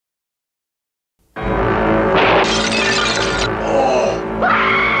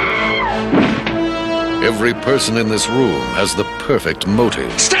Every person in this room has the perfect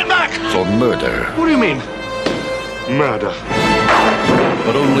motive. Stand back! For murder. What do you mean? Murder.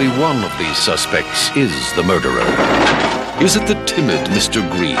 But only one of these suspects is the murderer. Is it the timid Mr.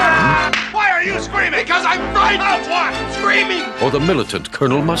 Green? Why are you screaming? Because I'm frightened of what? Screaming! Or the militant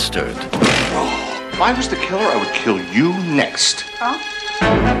Colonel Mustard? If I was the killer, I would kill you next. Huh?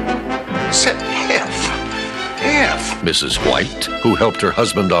 Said F. Mrs. White, who helped her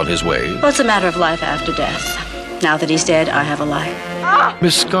husband on his way? Well, it's a matter of life after death. Now that he's dead, I have a life.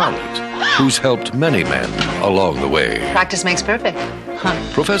 Miss Scarlet, who's helped many men along the way? Practice makes perfect. Huh.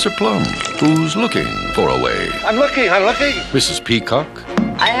 Professor Plum, who's looking for a way? I'm looking. Mrs. Peacock?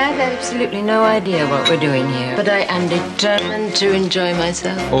 I have absolutely no idea what we're doing here, but I am determined to enjoy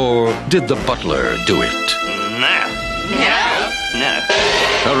myself. Or did the butler do it? No.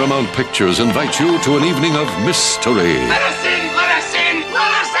 Paramount Pictures invite you to an evening of mystery. Let us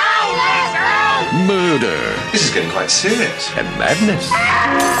out! Murder. This is getting quite serious. And madness.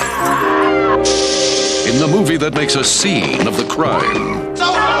 In the movie that makes a scene of the crime. So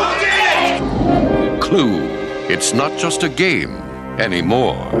who did it? Clue. It's not just a game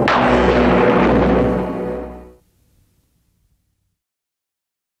anymore.